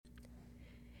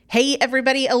Hey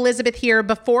everybody, Elizabeth here.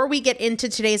 Before we get into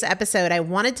today's episode, I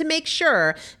wanted to make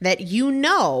sure that you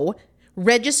know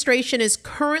registration is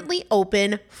currently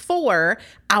open for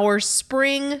our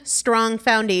Spring Strong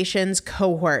Foundations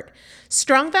cohort.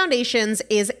 Strong Foundations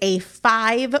is a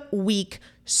 5-week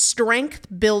strength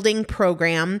building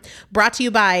program brought to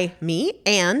you by me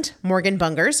and Morgan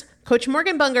Bungers. Coach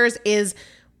Morgan Bungers is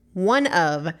one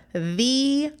of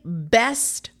the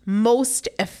best, most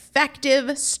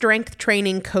effective strength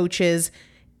training coaches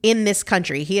in this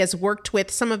country. He has worked with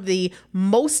some of the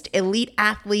most elite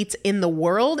athletes in the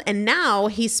world, and now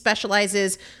he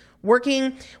specializes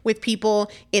working with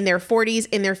people in their 40s,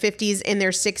 in their 50s, in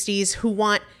their 60s who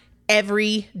want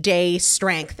everyday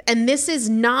strength. And this is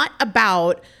not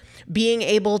about being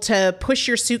able to push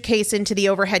your suitcase into the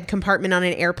overhead compartment on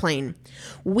an airplane.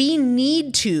 We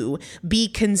need to be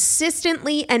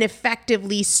consistently and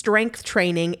effectively strength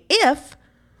training if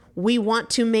we want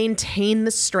to maintain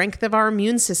the strength of our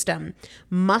immune system.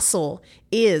 Muscle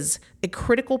is a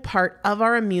critical part of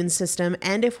our immune system,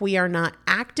 and if we are not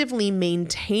actively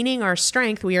maintaining our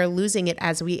strength, we are losing it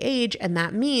as we age, and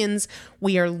that means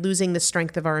we are losing the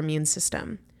strength of our immune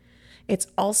system. It's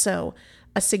also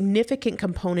a significant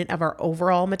component of our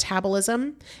overall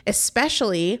metabolism,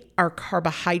 especially our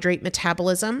carbohydrate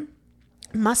metabolism.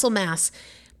 Muscle mass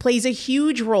plays a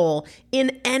huge role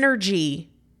in energy,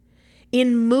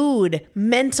 in mood,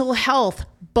 mental health,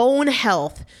 bone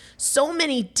health, so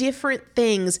many different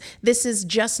things. This is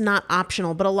just not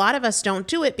optional, but a lot of us don't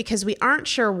do it because we aren't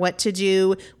sure what to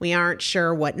do. We aren't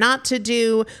sure what not to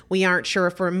do. We aren't sure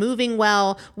if we're moving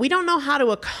well. We don't know how to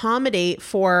accommodate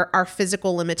for our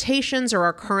physical limitations or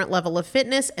our current level of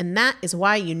fitness, and that is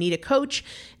why you need a coach,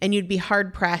 and you'd be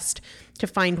hard-pressed to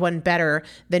find one better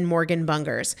than Morgan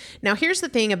Bungers. Now, here's the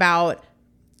thing about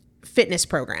fitness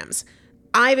programs.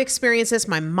 I've experienced this.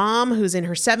 My mom, who's in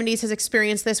her 70s, has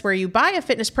experienced this, where you buy a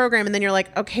fitness program and then you're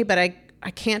like, okay, but I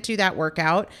can't do that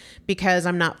workout because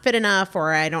I'm not fit enough,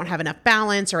 or I don't have enough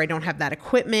balance, or I don't have that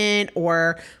equipment,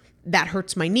 or that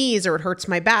hurts my knees, or it hurts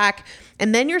my back.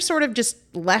 And then you're sort of just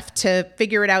left to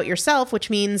figure it out yourself, which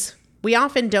means we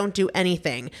often don't do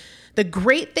anything. The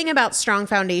great thing about Strong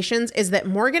Foundations is that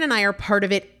Morgan and I are part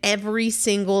of it every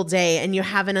single day, and you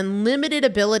have an unlimited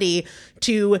ability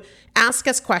to ask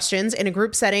us questions in a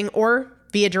group setting or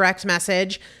via direct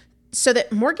message so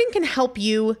that Morgan can help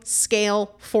you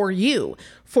scale for you,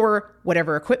 for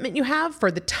whatever equipment you have, for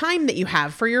the time that you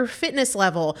have, for your fitness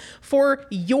level, for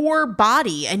your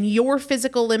body and your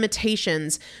physical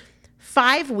limitations.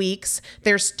 5 weeks,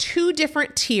 there's 2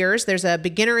 different tiers. There's a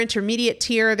beginner intermediate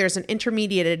tier. There's an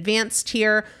intermediate advanced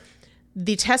tier.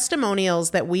 The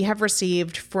testimonials that we have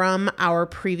received from our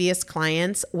previous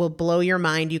clients will blow your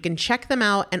mind. You can check them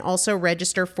out and also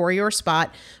register for your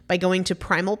spot by going to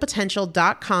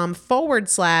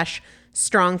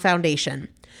primalpotential.com/strong foundation.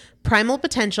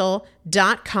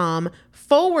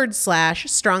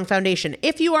 primalpotential.com/strong foundation.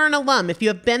 If you are an alum, if you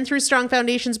have been through Strong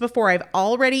Foundations before, I've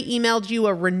already emailed you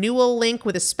a renewal link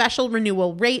with a special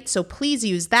renewal rate, so please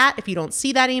use that. If you don't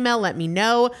see that email, let me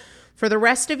know. For the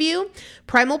rest of you,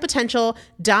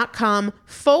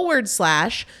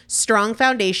 primalpotential.com/strong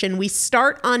foundation. We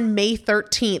start on May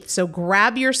 13th, so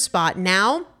grab your spot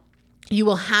now. You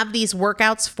will have these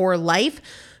workouts for life.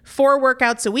 4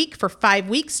 workouts a week for 5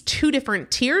 weeks, 2 different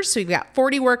tiers. So you've got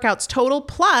 40 workouts total.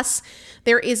 Plus,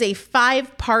 there is a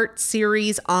 5-part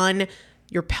series on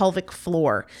your pelvic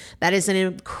floor. That is an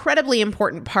incredibly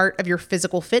important part of your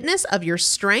physical fitness, of your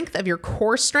strength, of your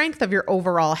core strength, of your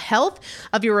overall health,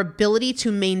 of your ability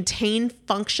to maintain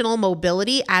functional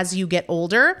mobility as you get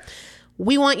older.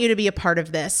 We want you to be a part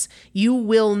of this. You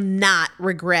will not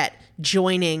regret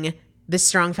joining the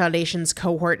Strong Foundations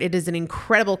cohort. It is an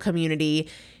incredible community.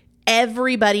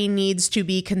 Everybody needs to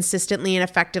be consistently and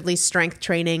effectively strength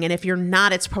training. And if you're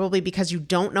not, it's probably because you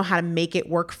don't know how to make it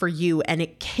work for you. And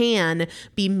it can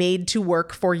be made to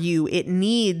work for you. It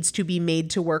needs to be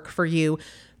made to work for you.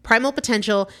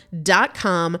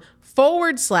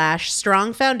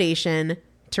 primalpotential.com/strong foundation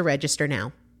to register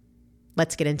now.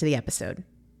 Let's get into the episode.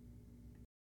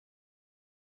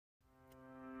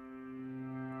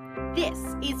 This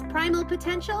is Primal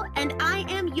Potential, and I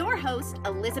am your host,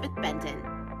 Elizabeth Benton.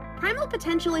 Primal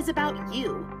Potential is about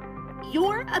you.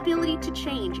 Your ability to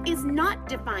change is not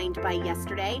defined by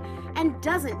yesterday and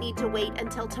doesn't need to wait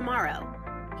until tomorrow.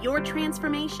 Your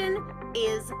transformation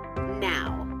is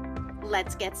now.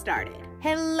 Let's get started.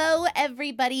 Hello,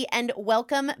 everybody, and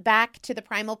welcome back to the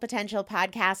Primal Potential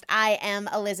Podcast. I am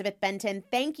Elizabeth Benton.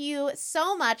 Thank you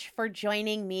so much for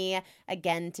joining me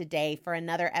again today for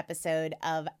another episode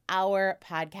of our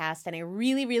podcast. And I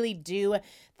really, really do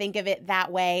think of it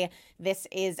that way. This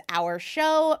is our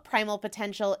show. Primal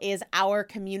Potential is our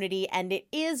community, and it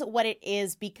is what it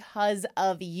is because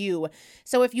of you.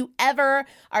 So if you ever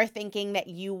are thinking that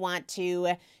you want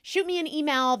to shoot me an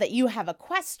email, that you have a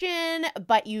question,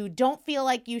 but you don't feel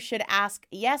like you should ask,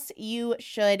 yes, you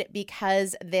should,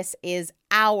 because this is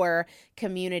our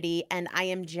community, and I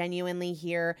am genuinely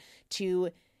here to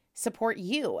support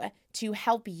you, to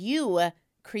help you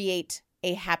create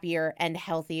a happier and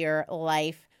healthier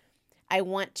life. I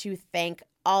want to thank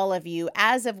all of you.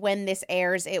 As of when this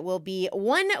airs, it will be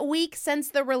 1 week since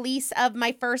the release of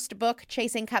my first book,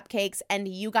 Chasing Cupcakes, and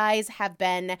you guys have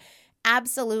been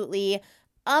absolutely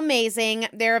amazing.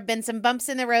 There have been some bumps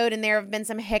in the road and there have been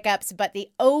some hiccups, but the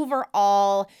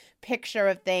overall picture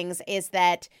of things is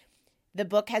that the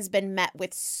book has been met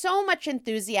with so much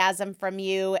enthusiasm from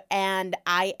you, and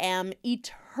I am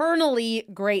eternally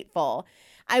grateful.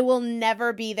 I will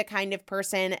never be the kind of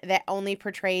person that only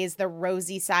portrays the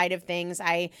rosy side of things.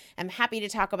 I am happy to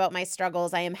talk about my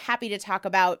struggles. I am happy to talk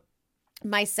about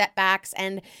my setbacks,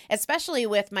 and especially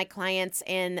with my clients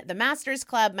in the Masters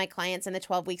Club, my clients in the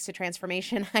 12 Weeks to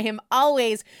Transformation, I am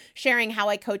always sharing how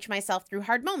I coach myself through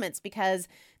hard moments because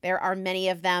there are many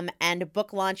of them, and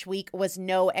book launch week was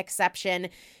no exception.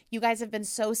 You guys have been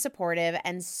so supportive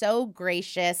and so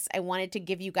gracious. I wanted to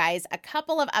give you guys a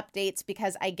couple of updates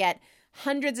because I get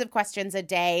hundreds of questions a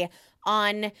day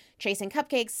on Chasing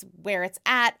Cupcakes, where it's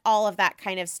at, all of that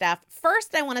kind of stuff.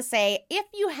 First, I want to say, if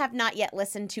you have not yet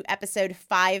listened to episode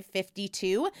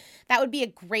 552, that would be a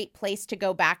great place to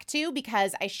go back to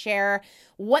because I share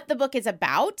what the book is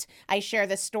about. I share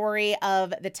the story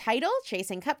of the title,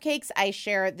 Chasing Cupcakes. I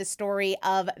share the story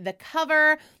of the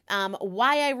cover,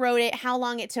 why I wrote it, how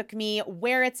long it took me,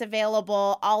 where it's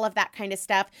available, all of that kind of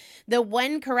stuff. The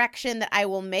one correction that I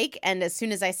will make, and as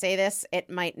soon as I say this,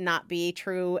 it might not be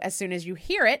true as soon as you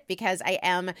hear it because I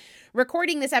am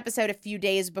recording this episode a few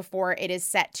days before it is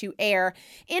set to air.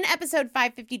 In episode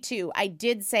 552, I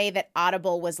did say that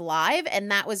Audible was live, and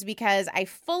that was because I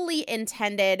fully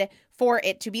intended for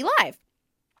it to be live.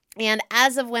 And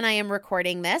as of when I am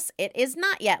recording this, it is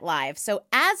not yet live. So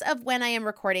as of when I am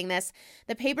recording this,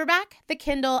 the paperback, the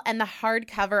Kindle, and the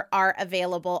hardcover are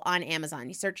available on Amazon.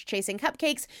 You search Chasing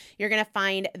Cupcakes, you're going to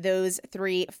find those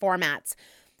 3 formats.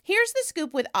 Here's the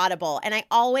scoop with Audible, and I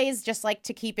always just like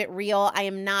to keep it real. I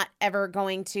am not ever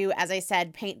going to, as I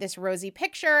said, paint this rosy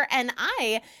picture, and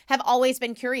I have always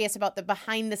been curious about the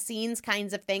behind-the-scenes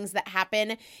kinds of things that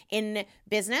happen in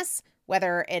business,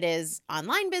 whether it is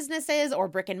online businesses or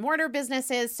brick-and-mortar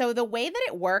businesses. So the way that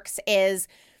it works is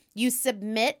you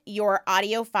submit your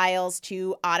audio files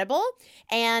to Audible,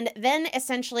 and then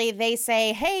essentially they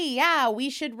say, hey, yeah, we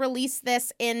should release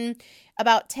this in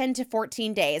about 10 to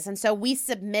 14 days. And so we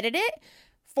submitted it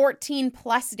 14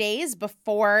 plus days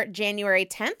before January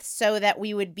 10th so that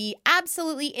we would be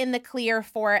absolutely in the clear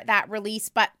for that release,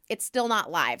 but it's still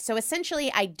not live. So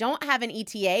essentially, I don't have an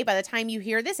ETA. By the time you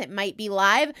hear this, it might be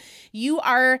live. You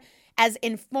are as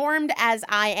informed as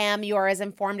I am. You are as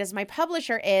informed as my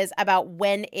publisher is about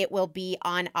when it will be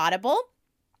on Audible.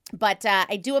 But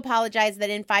I do apologize that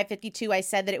in 552, I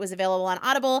said that it was available on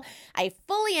Audible. I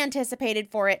fully anticipated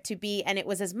for it to be, and it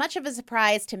was as much of a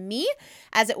surprise to me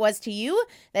as it was to you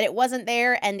that it wasn't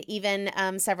there. And even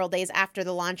several days after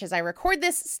the launch as I record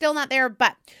this, still not there.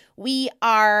 But we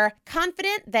are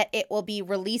confident that it will be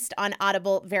released on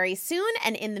Audible very soon.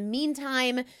 And in the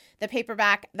meantime, the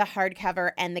paperback, the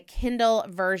hardcover, and the Kindle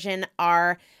version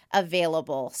are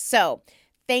available. So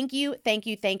thank you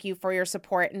for your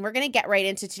support. And we're going to get right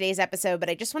into today's episode, but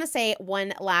I just want to say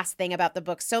one last thing about the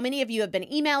book. So many of you have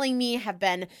been emailing me, have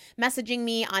been messaging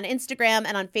me on Instagram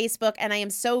and on Facebook, and I am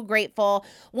so grateful.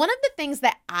 One of the things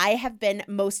that I have been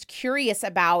most curious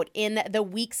about in the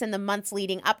weeks and the months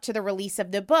leading up to the release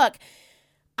of the book,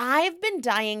 I've been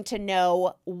dying to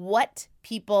know what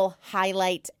people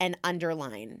highlight and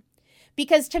underline.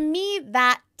 Because to me,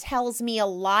 that tells me a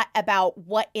lot about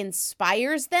what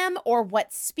inspires them or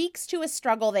what speaks to a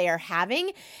struggle they are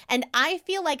having. And I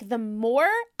feel like the more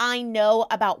I know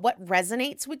about what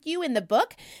resonates with you in the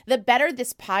book, the better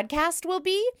this podcast will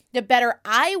be, the better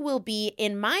I will be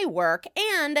in my work,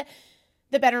 and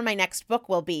the better my next book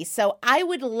will be. So I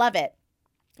would love it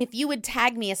if you would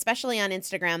tag me, especially on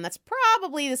Instagram, that's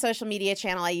probably the social media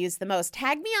channel I use the most.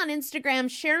 Tag me on Instagram,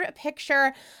 share a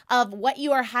picture of what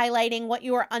you are highlighting, what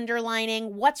you are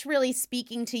underlining, what's really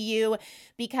speaking to you.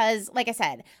 Because like I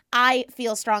said, I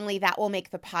feel strongly that will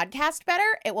make the podcast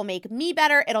better. It will make me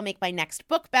better. It'll make my next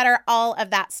book better, all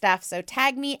of that stuff. So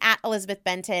tag me at Elizabeth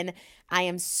Benton. I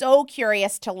am so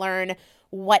curious to learn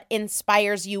what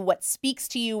inspires you, what speaks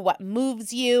to you, what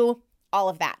moves you, all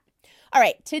of that. All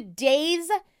right, today's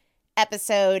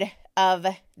episode of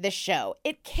the show.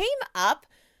 It came up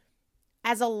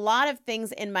as a lot of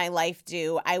things in my life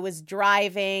do. I was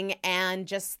driving and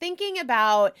just thinking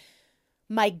about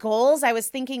my goals. I was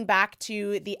thinking back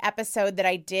to the episode that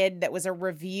I did that was a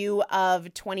review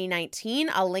of 2019.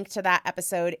 I'll link to that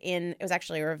episode it was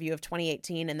actually a review of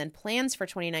 2018 and then plans for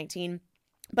 2019.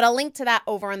 But I'll link to that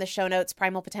over on the show notes,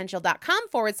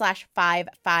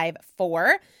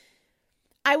 primalpotential.com/554.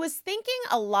 I was thinking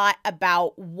a lot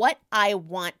about what I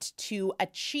want to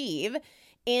achieve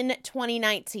in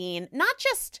 2019, not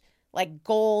just like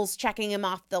goals, checking them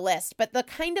off the list, but the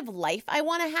kind of life I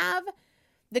want to have,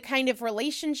 the kind of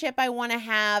relationship I want to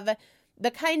have, the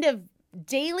kind of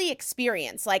daily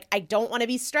experience. Like, I don't want to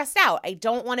be stressed out. I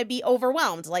don't want to be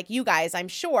overwhelmed like you guys, I'm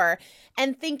sure.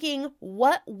 And thinking,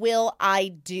 what will I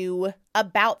do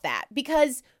about that?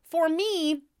 Because for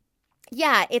me,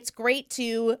 yeah, it's great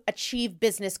to achieve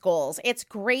business goals. It's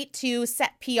great to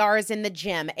set PRs in the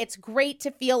gym. It's great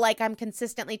to feel like I'm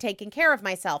consistently taking care of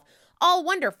myself. All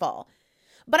wonderful.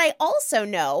 But I also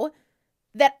know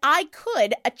that I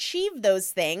could achieve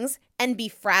those things and be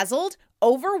frazzled,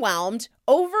 overwhelmed,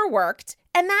 overworked,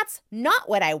 and that's not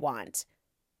what I want.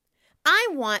 I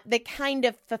want the kind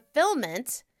of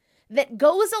fulfillment that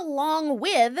goes along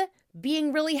with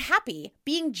being really happy,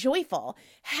 being joyful,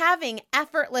 having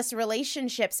effortless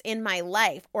relationships in my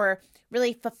life, or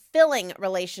really fulfilling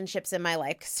relationships in my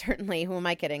life. Certainly, who am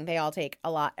I kidding? They all take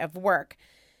a lot of work.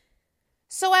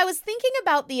 So I was thinking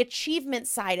about the achievement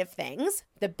side of things,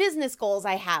 the business goals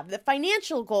I have, the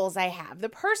financial goals I have, the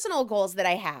personal goals that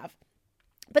I have.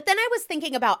 But then I was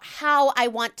thinking about how I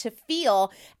want to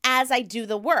feel as I do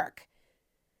the work.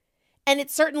 And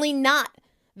it's certainly not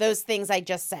those things I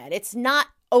just said. It's not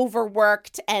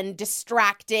overworked and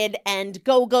distracted and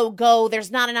go, go, go. There's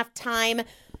not enough time.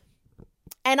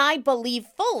 And I believe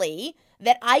fully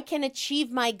that I can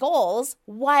achieve my goals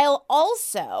while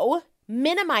also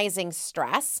minimizing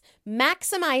stress,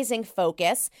 maximizing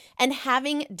focus, and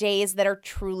having days that are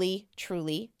truly,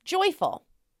 truly joyful.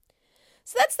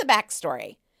 So that's the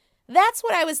backstory. That's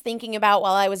what I was thinking about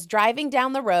while I was driving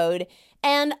down the road,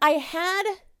 and I had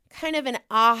kind of an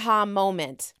aha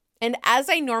moment. And as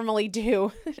I normally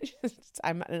do,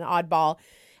 I'm an oddball,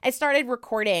 I started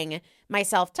recording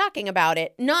myself talking about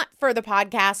it, not for the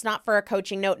podcast, not for a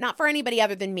coaching note, not for anybody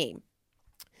other than me.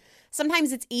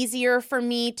 Sometimes it's easier for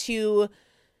me to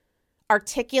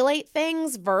articulate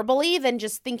things verbally than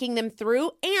just thinking them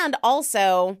through. And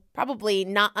also, probably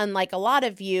not unlike a lot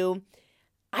of you,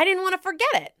 I didn't want to forget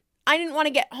it. I didn't want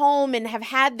to get home and have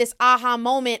had this aha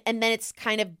moment and then it's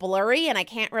kind of blurry and I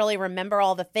can't really remember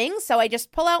all the things. So I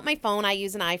just pull out my phone. I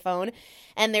use an iPhone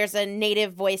and there's a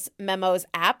native voice memos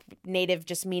app. Native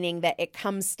just meaning that it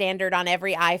comes standard on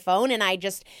every iPhone. And I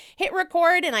just hit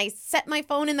record and I set my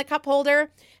phone in the cup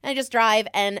holder and I just drive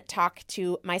and talk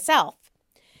to myself.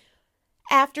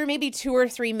 After maybe 2 or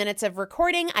 3 minutes of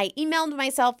recording, I emailed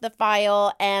myself the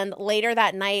file. And later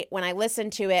that night when I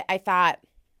listened to it, I thought,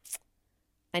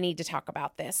 I need to talk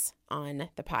about this on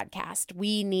the podcast.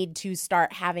 We need to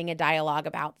start having a dialogue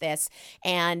about this.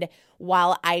 And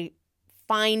while I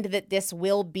find that this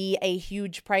will be a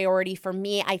huge priority for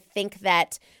me, I think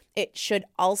that it should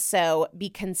also be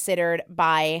considered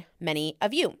by many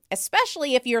of you,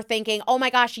 especially if you're thinking, oh my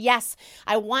gosh, yes,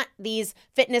 I want these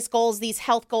fitness goals, these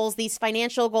health goals, these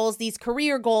financial goals, these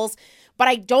career goals, but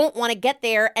I don't want to get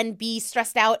there and be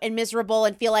stressed out and miserable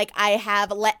and feel like I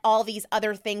have let all these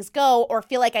other things go or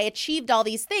feel like I achieved all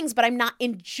these things, but I'm not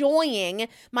enjoying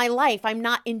my life. I'm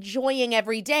not enjoying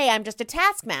every day. I'm just a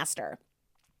taskmaster.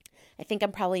 I think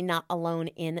I'm probably not alone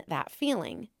in that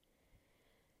feeling.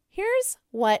 Here's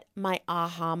what my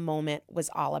aha moment was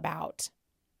all about.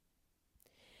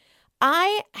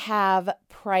 I have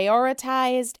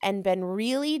prioritized and been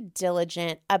really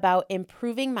diligent about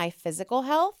improving my physical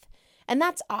health, and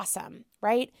that's awesome,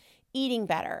 right? Eating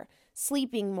better,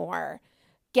 sleeping more,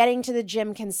 getting to the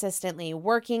gym consistently,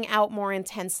 working out more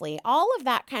intensely, all of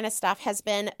that kind of stuff has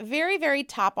been very, very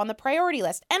top on the priority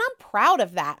list, and I'm proud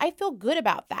of that. I feel good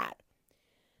about that.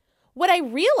 What I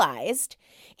realized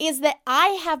is that I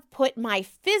have put my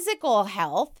physical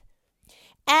health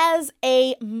as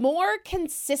a more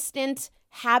consistent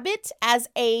habit as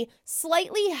a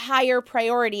slightly higher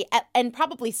priority and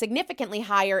probably significantly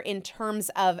higher in terms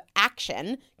of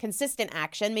action, consistent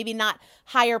action, maybe not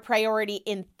higher priority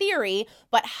in theory,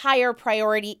 but higher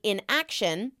priority in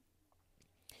action,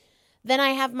 then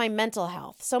I have my mental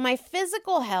health. So my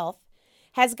physical health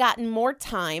has gotten more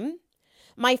time.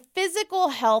 My physical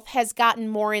health has gotten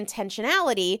more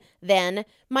intentionality than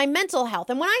my mental health.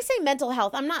 And when I say mental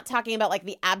health, I'm not talking about like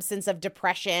the absence of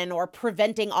depression or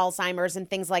preventing Alzheimer's and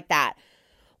things like that.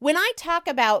 When I talk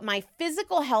about my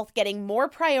physical health getting more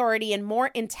priority and more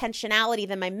intentionality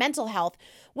than my mental health,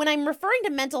 when I'm referring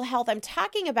to mental health, I'm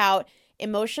talking about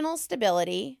emotional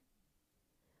stability,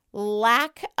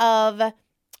 lack of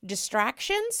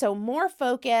distraction, so more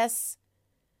focus,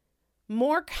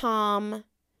 more calm,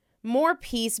 more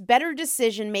peace, better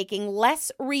decision making,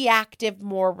 less reactive,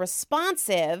 more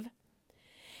responsive.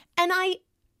 And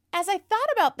as I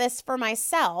thought about this for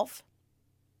myself,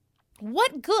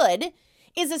 what good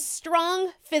is a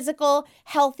strong, physical,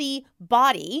 healthy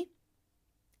body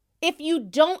if you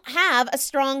don't have a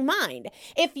strong mind,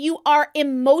 if you are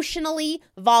emotionally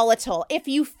volatile, if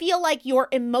you feel like your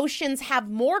emotions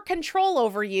have more control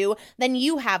over you than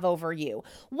you have over you?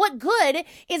 What good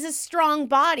is a strong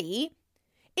body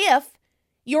if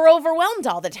you're overwhelmed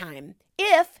all the time,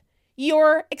 if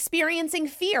you're experiencing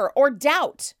fear or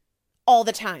doubt all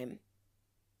the time?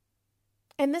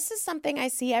 And this is something I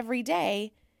see every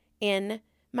day in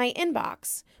my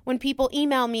inbox. When people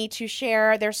email me to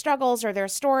share their struggles or their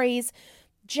stories,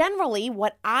 generally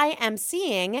what I am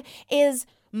seeing is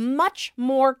much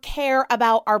more care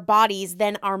about our bodies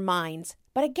than our minds.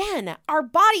 But again, our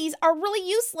bodies are really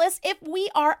useless if we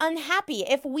are unhappy,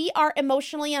 if we are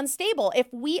emotionally unstable, if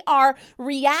we are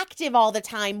reactive all the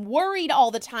time, worried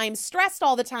all the time, stressed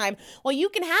all the time. Well, you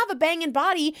can have a banging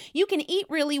body, you can eat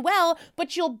really well,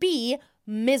 but you'll be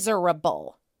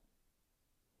miserable.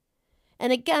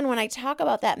 And again, when I talk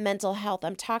about that mental health,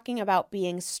 I'm talking about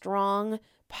being strong,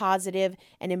 positive,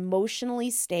 and emotionally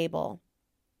stable.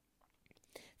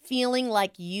 Feeling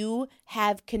like you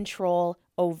have control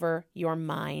over your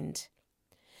mind.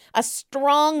 A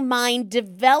strong mind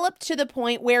developed to the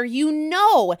point where you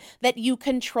know that you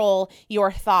control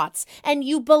your thoughts and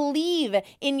you believe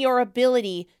in your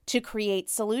ability to create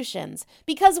solutions.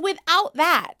 Because without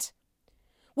that,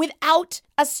 without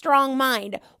a strong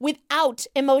mind, without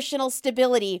emotional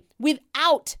stability,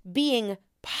 without being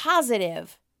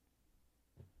positive,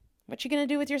 what you going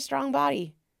to do with your strong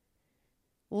body?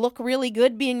 Look really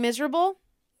good being miserable?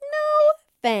 No,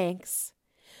 thanks.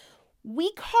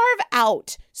 We carve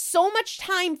out so much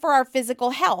time for our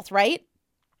physical health, right?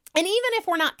 And even if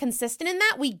we're not consistent in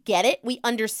that, we get it, we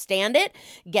understand it,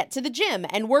 get to the gym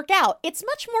and work out. It's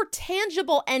much more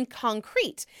tangible and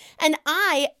concrete. And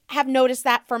I have noticed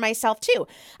that for myself too.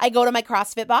 I go to my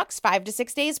CrossFit box 5 to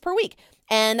 6 days per week,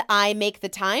 and I make the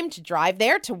time to drive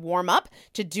there, to warm up,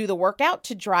 to do the workout,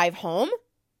 to drive home.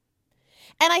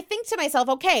 And I think to myself,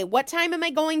 okay, what time am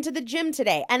I going to the gym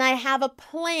today? And I have a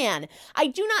plan. I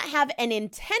do not have an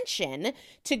intention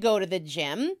to go to the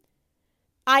gym.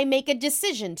 I make a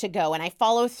decision to go and I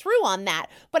follow through on that,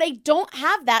 but I don't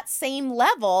have that same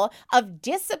level of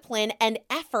discipline and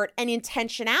effort and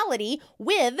intentionality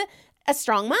with a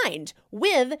strong mind,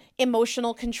 with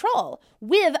emotional control,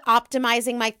 with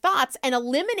optimizing my thoughts and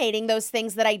eliminating those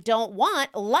things that I don't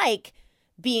want, like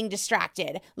being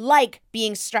distracted, like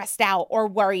being stressed out or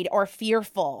worried or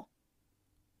fearful.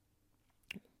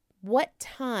 What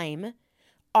time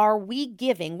are we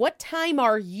giving? What time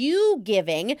are you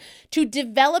giving to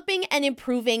developing and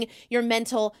improving your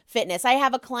mental fitness? I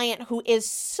have a client who is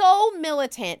so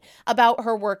militant about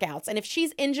her workouts. And if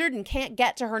she's injured and can't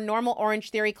get to her normal Orange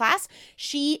Theory class,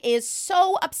 she is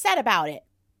so upset about it.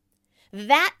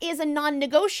 That is a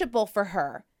non-negotiable for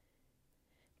her.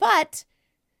 But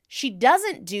she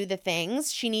doesn't do the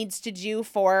things she needs to do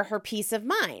for her peace of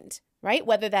mind, right?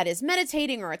 Whether that is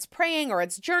meditating or it's praying or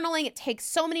it's journaling, it takes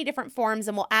so many different forms,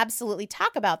 and we'll absolutely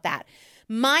talk about that.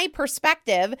 My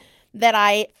perspective that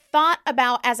I thought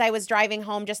about as I was driving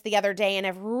home just the other day and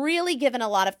have really given a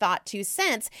lot of thought to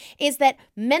since is that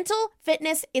mental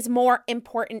fitness is more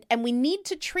important, and we need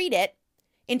to treat it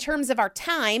in terms of our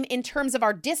time, in terms of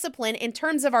our discipline, in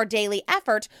terms of our daily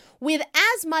effort with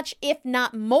as much, if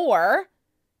not more,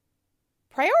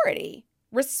 priority,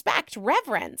 respect,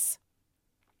 reverence.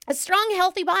 A strong,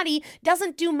 healthy body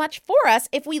doesn't do much for us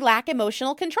if we lack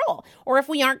emotional control or if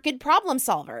we aren't good problem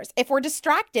solvers, if we're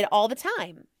distracted all the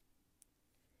time.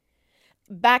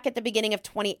 Back at the beginning of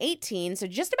 2018, so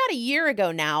just about a year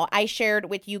ago now, I shared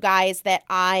with you guys that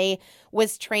I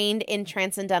was trained in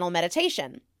transcendental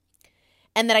meditation.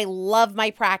 and that I love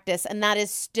my practice. And that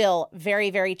is still very,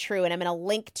 very true. And I'm going to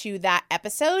link to that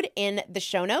episode in the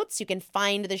show notes. You can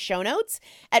find the show notes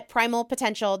at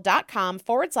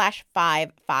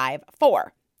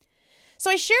primalpotential.com/554. So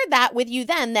I shared that with you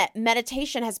then, that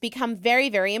meditation has become very,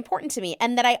 very important to me,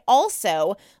 and that I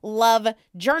also love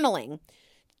journaling.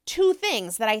 Two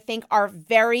things that I think are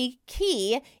very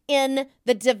key in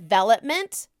the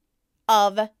development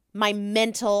of my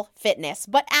mental fitness.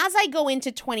 But as I go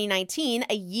into 2019,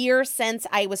 a year since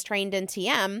I was trained in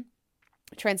TM,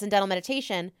 Transcendental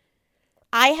Meditation,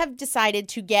 I have decided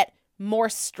to get more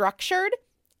structured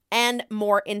and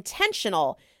more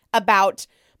intentional about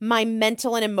my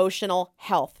mental and emotional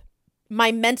health,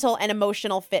 my mental and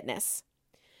emotional fitness.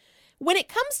 When it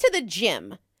comes to the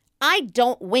gym, I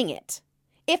don't wing it.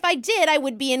 If I did, I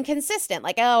would be inconsistent,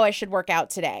 like, oh, I should work out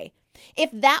today.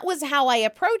 If that was how I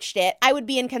approached it, I would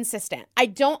be inconsistent. I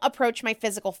don't approach my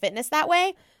physical fitness that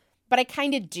way, but I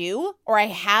kind of do, or I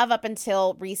have up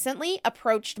until recently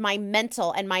approached my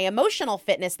mental and my emotional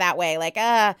fitness that way. Like,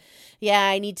 yeah,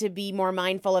 I need to be more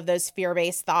mindful of those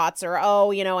fear-based thoughts, or,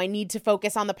 I need to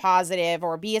focus on the positive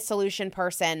or be a solution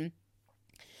person.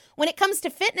 When it comes to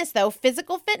fitness, though,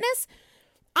 physical fitness,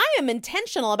 I am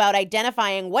intentional about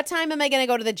identifying what time am I going to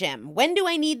go to the gym? When do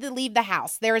I need to leave the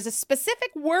house? There is a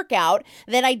specific workout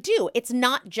that I do. It's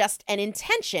not just an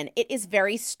intention. It is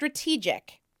very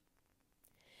strategic.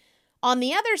 On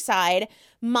the other side,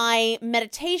 my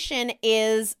meditation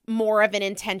is more of an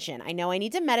intention. I know I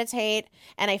need to meditate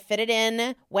and I fit it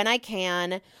in when I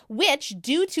can, which,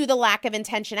 due to the lack of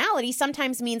intentionality,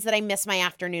 sometimes means that I miss my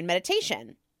afternoon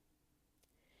meditation.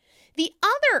 The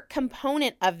other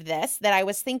component of this that I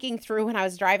was thinking through when I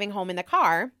was driving home in the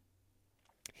car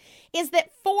is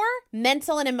that for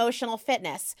mental and emotional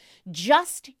fitness,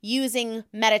 just using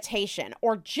meditation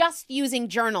or just using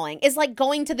journaling is like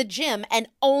going to the gym and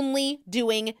only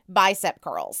doing bicep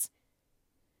curls.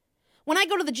 When I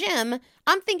go to the gym,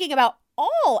 I'm thinking about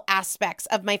all aspects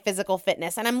of my physical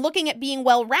fitness, and I'm looking at being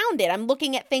well-rounded. I'm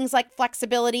looking at things like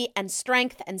flexibility and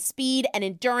strength and speed and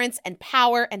endurance and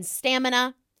power and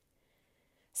stamina.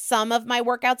 Some of my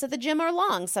workouts at the gym are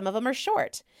long. Some of them are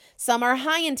short. Some are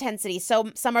high intensity.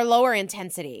 So some are lower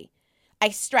intensity. I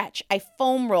stretch, I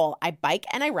foam roll, I bike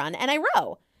and I run and I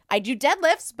row. I do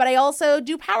deadlifts, but I also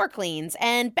do power cleans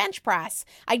and bench press.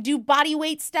 I do body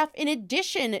weight stuff in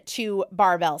addition to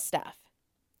barbell stuff.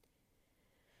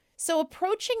 So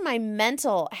approaching my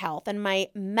mental health and my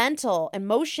mental,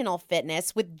 emotional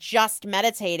fitness with just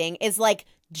meditating is like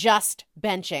just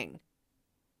benching.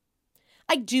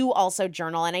 I do also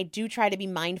journal, and I do try to be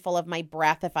mindful of my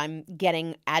breath if I'm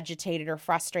getting agitated or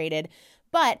frustrated,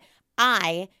 but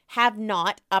I have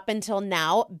not, up until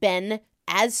now, been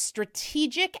as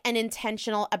strategic and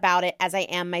intentional about it as I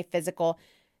am my physical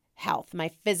health,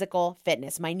 my physical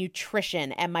fitness, my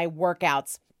nutrition, and my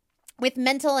workouts. With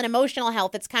mental and emotional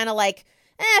health, it's kind of like,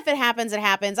 if it happens, it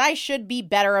happens. I should be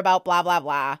better about blah, blah,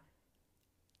 blah.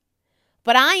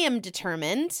 But I am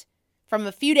determined from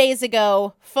a few days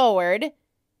ago forward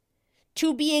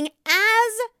to being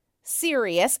as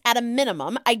serious, at a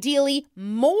minimum, ideally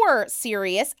more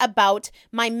serious about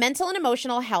my mental and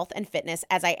emotional health and fitness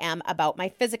as I am about my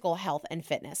physical health and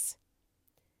fitness.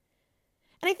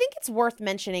 And I think it's worth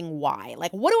mentioning why.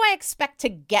 Like, what do I expect to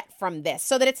get from this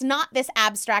so that it's not this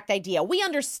abstract idea? We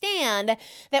understand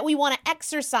that we want to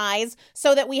exercise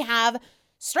so that we have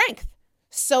strength,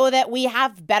 so that we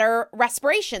have better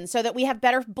respiration, so that we have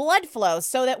better blood flow,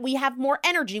 so that we have more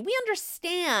energy. We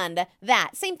understand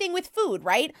that. Same thing with food,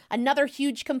 right? Another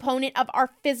huge component of our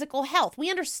physical health. We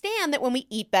understand that when we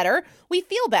eat better, we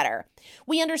feel better.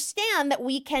 We understand that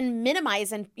we can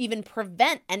minimize and even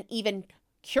prevent and even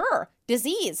cure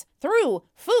disease through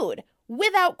food.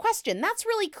 Without question, that's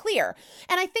really clear.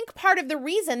 And I think part of the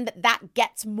reason that that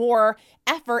gets more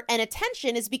effort and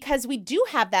attention is because we do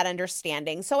have that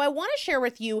understanding. So I want to share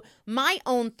with you my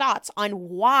own thoughts on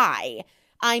why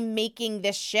I'm making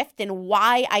this shift and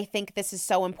why I think this is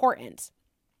so important.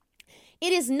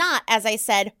 It is not, as I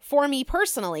said, for me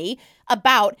personally,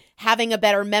 about having a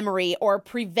better memory or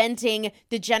preventing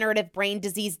degenerative brain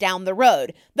disease down the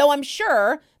road, though I'm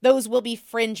sure those will be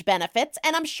fringe benefits,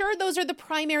 and I'm sure those are the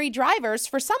primary drivers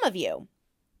for some of you.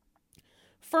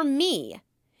 For me,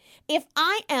 if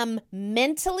I am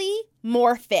mentally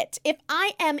more fit, if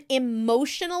I am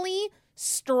emotionally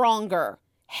stronger,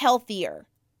 healthier,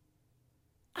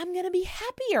 I'm going to be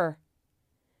happier.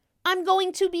 I'm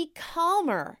going to be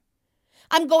calmer.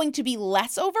 I'm going to be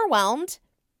less overwhelmed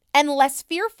and less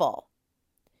fearful.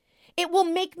 It will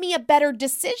make me a better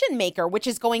decision maker, which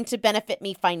is going to benefit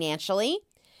me financially.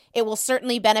 It will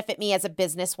certainly benefit me as a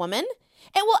businesswoman.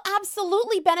 It will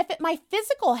absolutely benefit my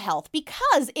physical health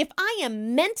because if I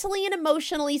am mentally and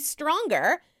emotionally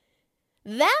stronger,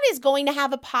 that is going to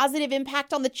have a positive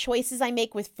impact on the choices I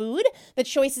make with food, the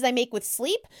choices I make with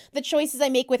sleep, the choices I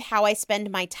make with how I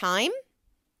spend my time.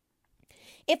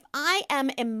 If I am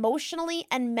emotionally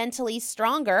and mentally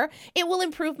stronger, it will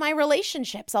improve my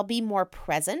relationships. I'll be more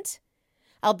present.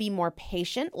 I'll be more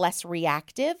patient, less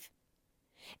reactive.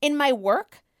 In my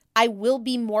work, I will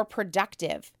be more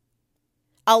productive.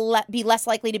 I'll be less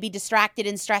likely to be distracted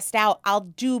and stressed out. I'll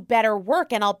do better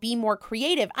work and I'll be more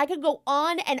creative. I could go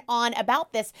on and on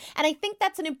about this. And I think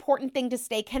that's an important thing to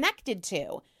stay connected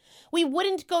to. We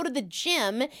wouldn't go to the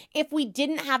gym if we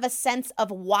didn't have a sense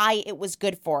of why it was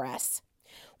good for us.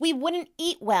 We wouldn't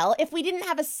eat well if we didn't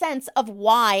have a sense of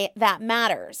why that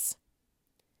matters.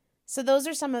 So those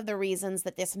are some of the reasons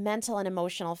that this mental and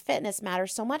emotional fitness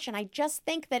matters so much. And I just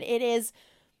think that it is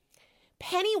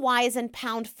penny wise and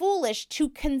pound foolish to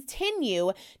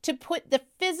continue to put the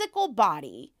physical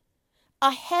body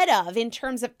ahead of, in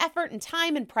terms of effort and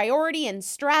time and priority and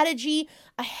strategy,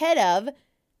 ahead of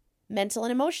mental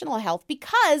and emotional health.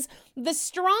 Because the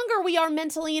stronger we are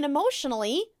mentally and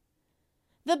emotionally,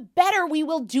 the better we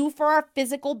will do for our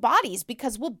physical bodies,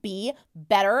 because we'll be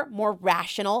better, more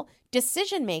rational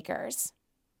decision makers.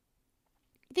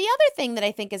 The other thing that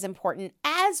I think is important,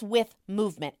 as with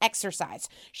movement, exercise,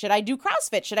 should I do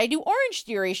CrossFit? Should I do Orange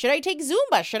Theory? Should I take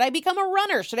Zumba? Should I become a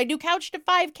runner? Should I do Couch to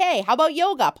 5K? How about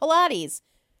yoga, Pilates?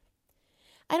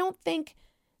 I don't think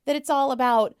that it's all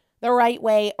about the right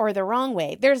way or the wrong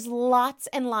way. There's lots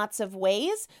and lots of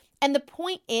ways. And the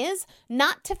point is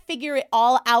not to figure it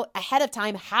all out ahead of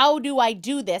time. How do I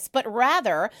do this? But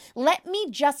rather, let me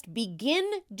just begin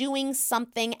doing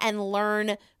something and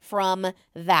learn from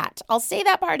that. I'll say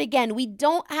that part again. We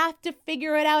don't have to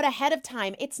figure it out ahead of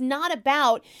time. It's not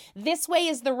about this way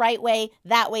is the right way,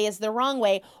 that way is the wrong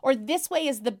way, or this way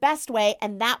is the best way,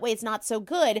 and that way is not so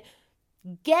good.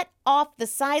 Get off the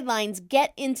sidelines,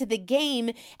 get into the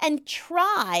game, and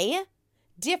try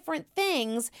different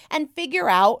things and figure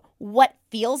out what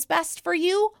feels best for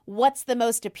you, what's the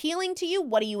most appealing to you,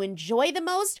 what do you enjoy the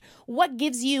most, what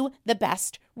gives you the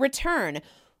best return.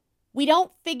 We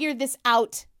don't figure this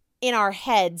out in our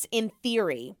heads in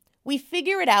theory. We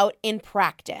figure it out in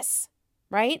practice,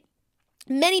 right?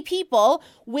 Many people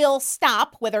will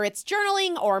stop, whether it's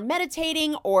journaling or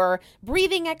meditating or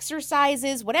breathing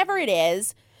exercises, whatever it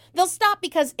is, they'll stop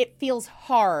because it feels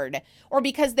hard or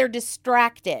because they're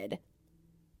distracted.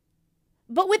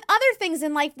 But with other things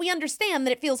in life, we understand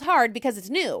that it feels hard because it's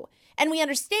new. And we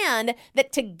understand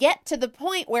that to get to the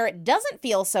point where it doesn't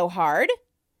feel so hard,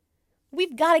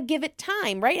 we've got to give it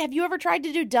time, right? Have you ever tried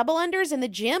to do double unders in the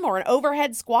gym or an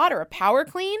overhead squat or a power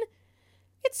clean?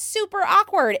 It's super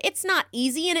awkward. It's not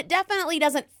easy, and it definitely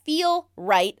doesn't feel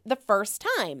right the first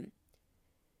time.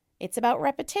 It's about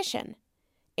repetition.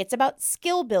 It's about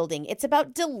skill building. It's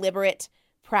about deliberate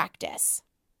practice.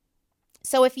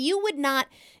 So if you would not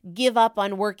give up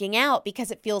on working out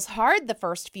because it feels hard the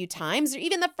first few times or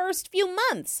even the first few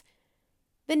months,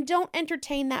 then don't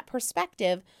entertain that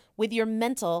perspective with your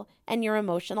mental and your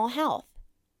emotional health.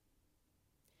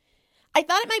 I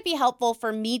thought it might be helpful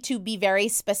for me to be very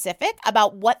specific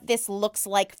about what this looks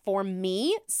like for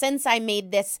me since I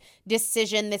made this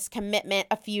decision, this commitment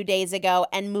a few days ago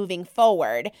and moving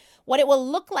forward. What it will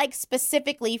look like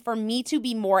specifically for me to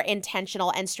be more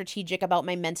intentional and strategic about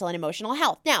my mental and emotional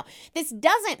health. Now, this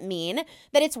doesn't mean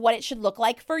that it's what it should look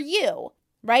like for you.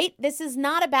 Right? This is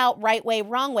not about right way,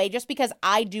 wrong way. Just because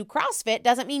I do CrossFit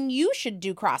doesn't mean you should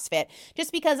do CrossFit.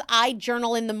 Just because I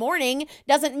journal in the morning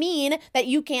doesn't mean that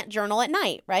you can't journal at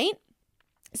night, right?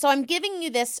 So I'm giving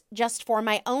you this just for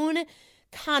my own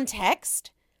context.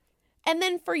 And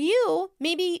then for you,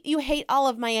 maybe you hate all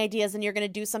of my ideas and you're going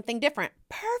to do something different.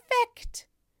 Perfect.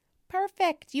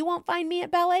 You won't find me at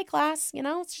ballet class.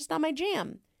 It's just not my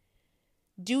jam.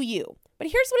 Do you? But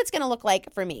here's what it's going to look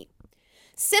like for me.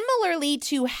 Similarly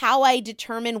to how I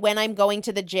determine when I'm going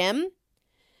to the gym,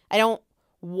 I don't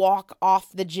walk out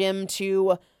of the gym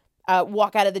to,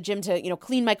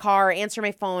 clean my car or answer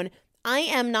my phone. I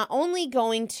am not only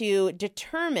going to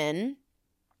determine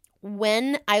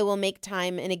when I will make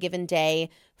time in a given day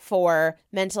for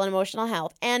mental and emotional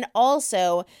health. And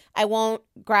also, I won't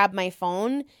grab my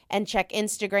phone and check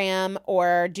Instagram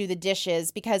or do the dishes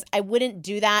because I wouldn't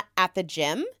do that at the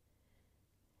gym.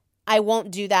 I won't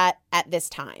do that at this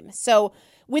time. So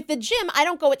with the gym, I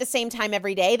don't go at the same time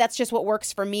every day. That's just what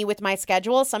works for me with my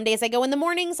schedule. Some days I go in the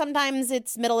morning, sometimes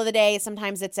it's middle of the day,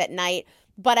 sometimes it's at night.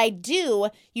 But I do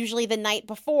usually the night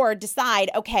before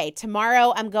decide, okay,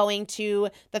 tomorrow I'm going to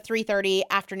the 3:30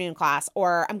 afternoon class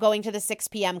or I'm going to the 6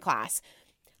 p.m. class.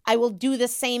 I will do the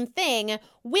same thing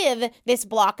with this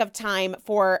block of time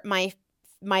for my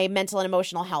mental and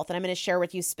emotional health. And I'm going to share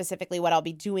with you specifically what I'll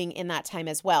be doing in that time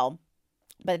as well.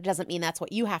 But it doesn't mean that's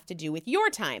what you have to do with your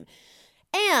time.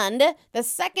 And the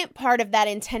second part of that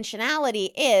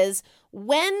intentionality is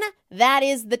when that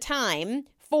is the time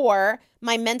for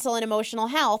my mental and emotional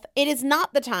health, it is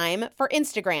not the time for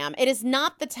Instagram. It is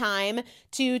not the time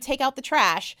to take out the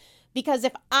trash. Because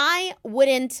if I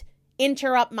wouldn't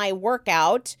interrupt my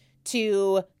workout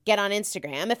to get on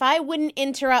Instagram, if I wouldn't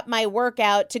interrupt my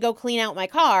workout to go clean out my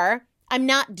car, I'm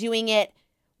not doing it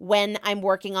when I'm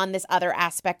working on this other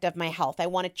aspect of my health. I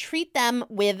want to treat them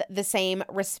with the same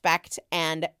respect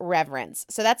and reverence.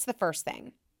 So that's the first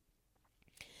thing.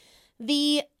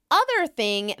 The other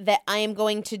thing that I am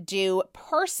going to do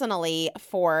personally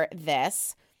for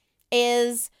this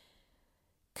is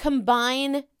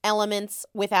combine elements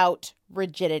without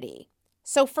rigidity.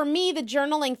 So for me, the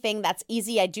journaling thing, that's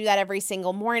easy. I do that every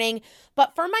single morning.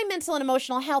 But for my mental and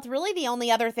emotional health, really the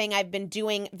only other thing I've been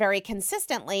doing very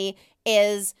consistently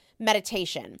is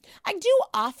meditation. I do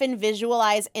often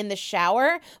visualize in the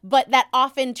shower, but that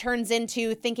often turns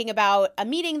into thinking about a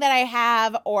meeting that I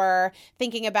have or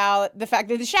thinking about the fact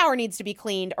that the shower needs to be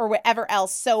cleaned or whatever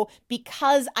else. So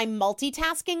because I'm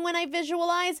multitasking when I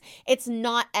visualize, it's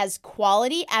not as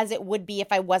quality as it would be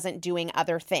if I wasn't doing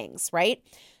other things, right?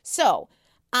 So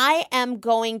I am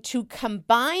going to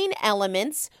combine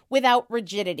elements without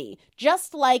rigidity.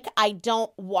 Just like I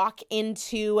don't walk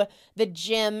into the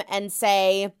gym and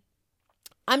say,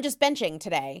 I'm just benching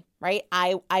today, right?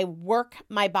 I work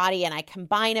my body and I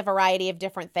combine a variety of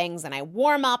different things and I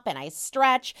warm up and I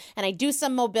stretch and I do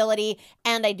some mobility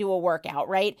and I do a workout,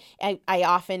 right? I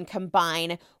often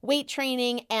combine weight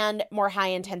training and more high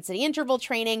intensity interval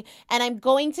training, and I'm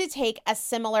going to take a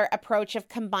similar approach of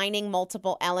combining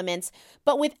multiple elements,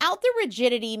 but without the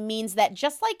rigidity means that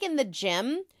just like in the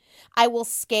gym, I will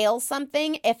scale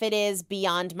something if it is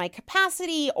beyond my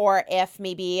capacity or if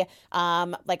maybe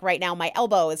like right now my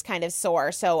elbow is kind of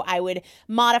sore. So I would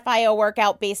modify a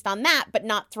workout based on that, but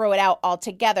not throw it out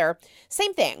altogether.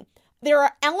 Same thing. There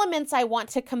are elements I want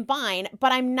to combine,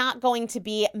 but I'm not going to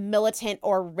be militant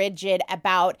or rigid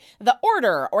about the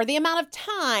order or the amount of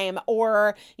time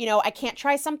or, I can't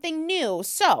try something new.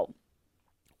 So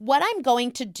what I'm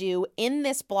going to do in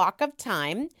this block of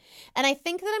time, and I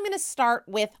think that I'm going to start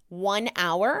with 1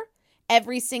 hour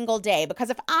every single day, because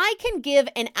if I can give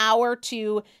an hour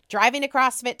to driving to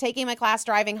CrossFit, taking my class,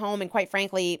 driving home, and quite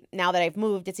frankly, now that I've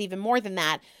moved, it's even more than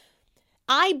that,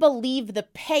 I believe the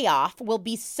payoff will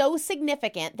be so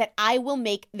significant that I will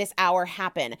make this hour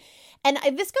happen. And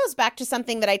this goes back to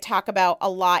something that I talk about a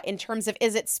lot in terms of,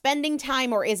 is it spending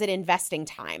time or is it investing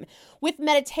time? With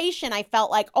meditation, I felt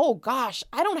like, oh gosh,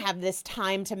 I don't have this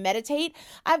time to meditate.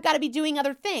 I've got to be doing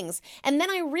other things. And then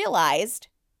I realized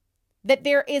that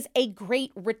there is a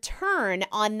great return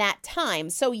on that time.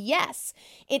 So yes,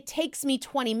 it takes me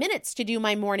 20 minutes to do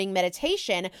my morning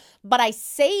meditation, but I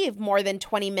save more than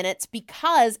 20 minutes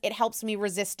because it helps me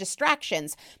resist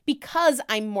distractions, because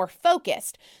I'm more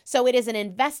focused. So it is an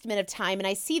investment of time, and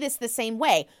I see this the same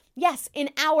way. Yes, an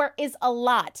hour is a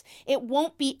lot. It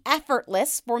won't be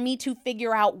effortless for me to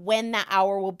figure out when that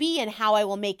hour will be and how I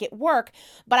will make it work,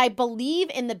 but I believe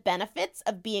in the benefits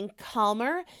of being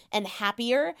calmer and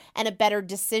happier and a better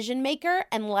decision maker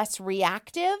and less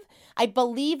reactive. I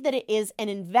believe that it is an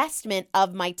investment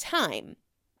of my time.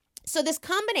 So this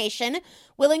combination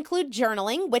will include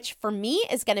journaling, which for me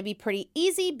is going to be pretty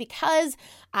easy because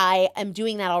I am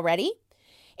doing that already.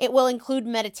 It will include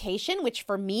meditation, which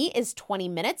for me is 20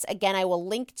 minutes. Again, I will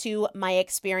link to my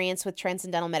experience with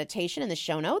Transcendental Meditation in the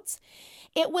show notes.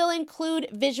 It will include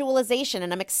visualization,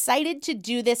 and I'm excited to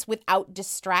do this without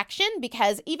distraction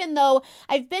because even though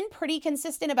I've been pretty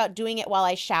consistent about doing it while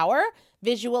I shower,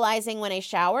 visualizing when I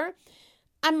shower,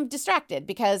 I'm distracted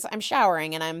because I'm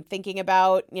showering and I'm thinking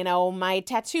about, my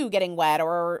tattoo getting wet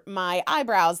or my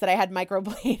eyebrows that I had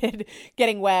microbladed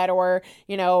getting wet or,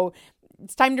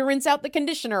 it's time to rinse out the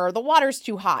conditioner or the water's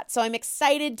too hot. So I'm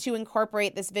excited to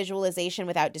incorporate this visualization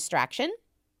without distraction.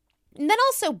 And then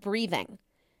also breathing.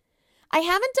 I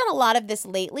haven't done a lot of this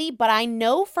lately, but I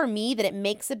know for me that it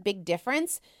makes a big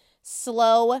difference.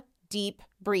 Slow, deep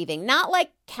breathing. Not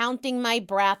like counting my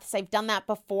breaths. I've done that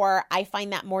before. I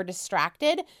find that more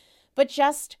distracted, but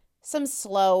just some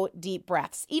slow, deep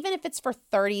breaths, even if it's for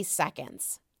 30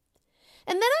 seconds.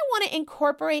 And then I want to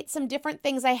incorporate some different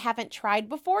things I haven't tried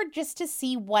before just to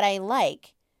see what I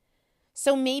like.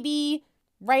 So maybe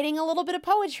writing a little bit of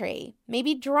poetry,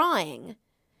 maybe drawing,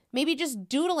 maybe just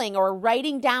doodling or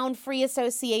writing down free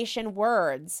association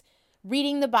words,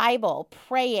 reading the Bible,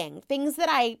 praying, things that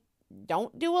I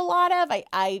don't do a lot of.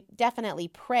 I definitely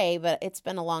pray, but it's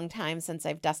been a long time since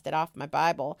I've dusted off my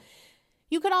Bible.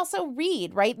 You could also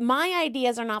read, right? My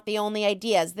ideas are not the only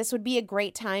ideas. This would be a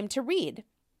great time to read.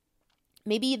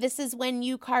 Maybe this is when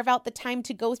you carve out the time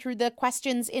to go through the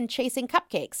questions in Chasing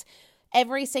Cupcakes.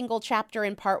 Every single chapter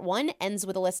in part 1 ends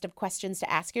with a list of questions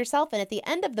to ask yourself. And at the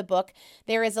end of the book,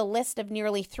 there is a list of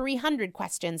nearly 300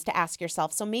 questions to ask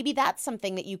yourself. So maybe that's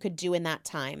something that you could do in that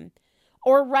time.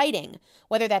 Or writing,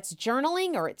 whether that's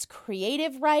journaling or it's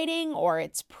creative writing or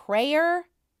it's prayer.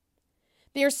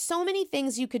 There's so many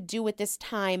things you could do with this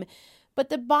time. But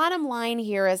the bottom line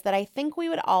here is that I think we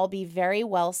would all be very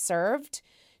well served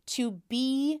to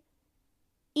be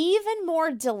even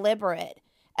more deliberate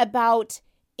about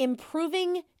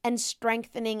improving and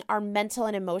strengthening our mental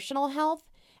and emotional health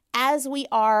as we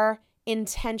are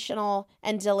intentional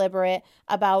and deliberate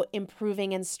about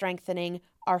improving and strengthening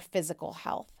our physical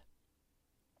health.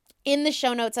 In the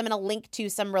show notes, I'm going to link to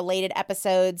some related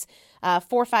episodes.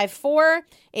 454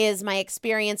 is my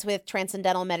experience with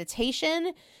transcendental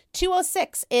meditation.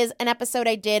 206 is an episode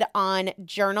I did on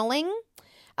journaling.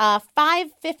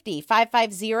 550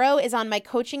 is on my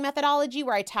coaching methodology,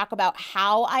 where I talk about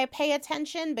how I pay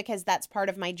attention, because that's part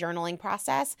of my journaling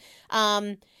process.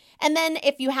 And then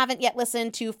if you haven't yet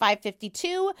listened to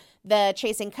 552, the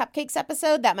Chasing Cupcakes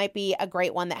episode, that might be a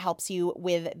great one that helps you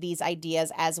with these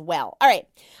ideas as well. All right.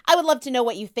 I would love to know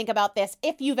what you think about this.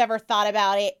 If you've ever thought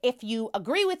about it, if you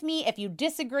agree with me, if you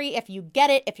disagree, if you get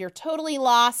it, if you're totally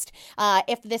lost,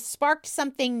 if this sparked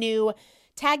something new,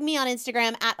 tag me on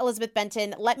Instagram at Elizabeth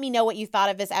Benton. Let me know what you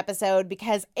thought of this episode,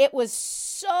 because it was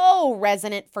so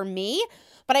resonant for me.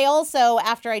 But I also,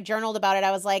 after I journaled about it,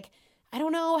 I was like, I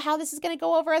don't know how this is going to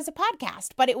go over as a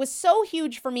podcast, but it was so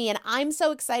huge for me. And I'm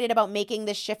so excited about making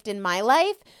this shift in my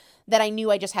life that I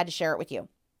knew I just had to share it with you.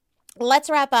 Let's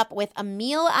wrap up with a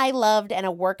meal I loved and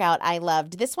a workout I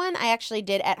loved. This one I actually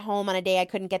did at home on a day I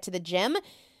couldn't get to the gym.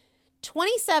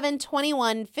 27,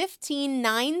 21, 15,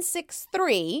 9, 6,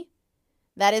 3.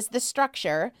 That is the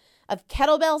structure of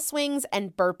kettlebell swings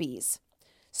and burpees.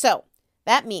 So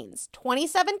that means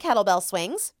 27 kettlebell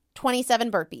swings, 27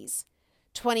 burpees.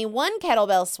 21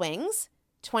 kettlebell swings,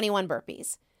 21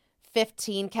 burpees.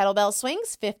 15 kettlebell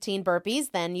swings, 15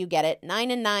 burpees. Then you get it.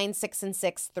 9 and 9, 6 and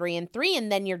 6, 3 and 3, and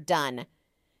then you're done.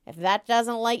 If that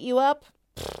doesn't light you up,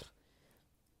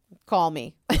 call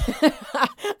me.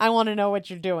 I want to know what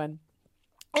you're doing.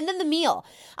 And then the meal.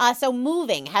 So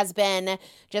moving has been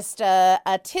just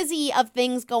a tizzy of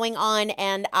things going on,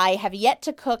 and I have yet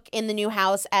to cook in the new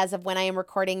house as of when I am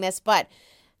recording this, but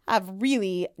I've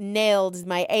really nailed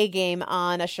my A game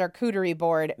on a charcuterie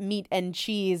board, meat and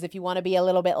cheese, if you want to be a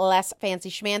little bit less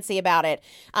fancy schmancy about it.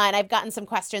 And I've gotten some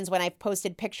questions when I've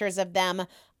posted pictures of them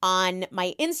on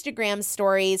my Instagram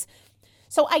stories.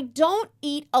 So I don't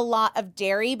eat a lot of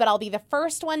dairy, but I'll be the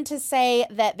first one to say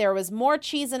that there was more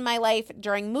cheese in my life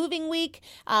during moving week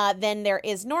than there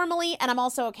is normally. And I'm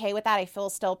also okay with that. I feel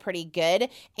still pretty good.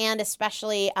 And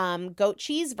especially goat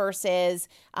cheese versus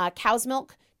cow's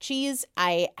milk cheese,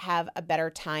 I have a better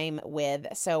time with.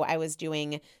 So I was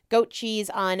doing goat cheese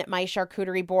on my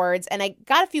charcuterie boards, and I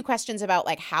got a few questions about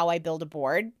like how I build a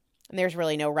board. And there's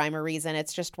really no rhyme or reason.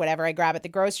 It's just whatever I grab at the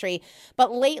grocery.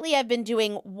 But lately I've been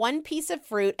doing one piece of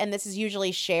fruit, and this is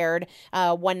usually shared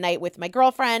one night with my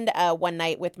girlfriend, one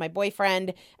night with my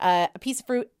boyfriend, a piece of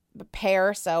fruit, a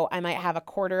pear. So I might have a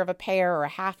quarter of a pear or a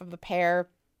half of a pear.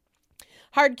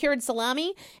 Hard cured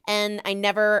salami, and I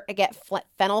never get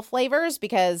fennel flavors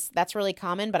because that's really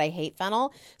common, but I hate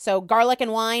fennel. So garlic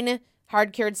and wine,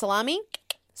 hard cured salami,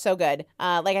 so good.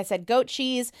 Like I said, goat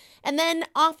cheese, and then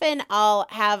often I'll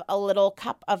have a little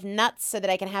cup of nuts so that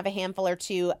I can have a handful or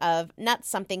two of nuts,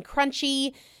 something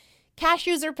crunchy.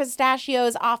 Cashews or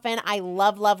pistachios often. I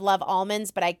love, love, love almonds,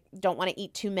 but I don't want to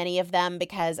eat too many of them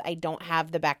because I don't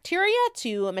have the bacteria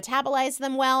to metabolize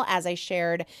them well, as I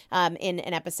shared in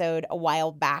an episode a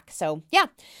while back. So yeah,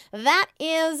 that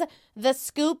is the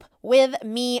scoop with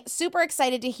me. Super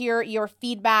excited to hear your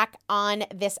feedback on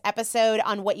this episode,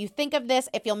 on what you think of this,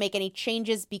 if you'll make any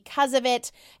changes because of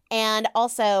it. And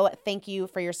also, thank you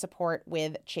for your support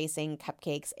with Chasing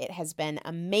Cupcakes. It has been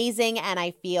amazing, and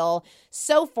I feel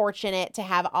so fortunate to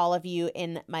have all of you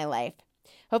in my life.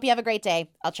 Hope you have a great day.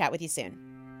 I'll chat with you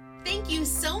soon. Thank you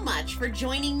so much for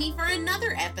joining me for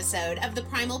another episode of the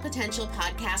Primal Potential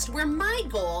Podcast, where my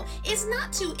goal is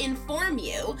not to inform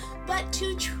you, but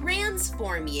to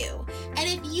transform you. And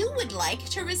if you would like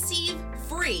to receive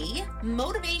free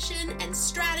motivation and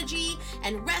strategy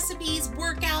and recipes,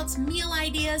 workouts, meal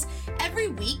ideas every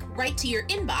week right to your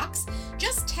inbox,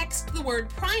 just text the word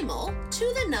primal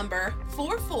to the number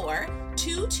 442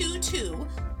 44222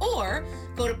 or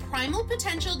go to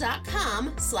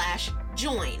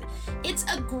primalpotential.com/join. It's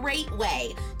a great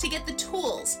way to get the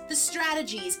tools, the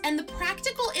strategies, and the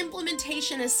practical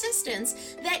implementation assistance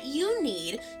that you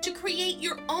need to create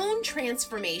your own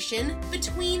transformation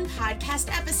between podcast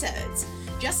episodes.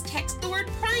 Just text the word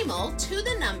primal to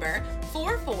the number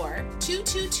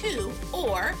 44222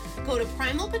 or go to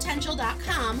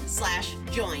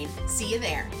primalpotential.com/join. See you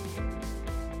there.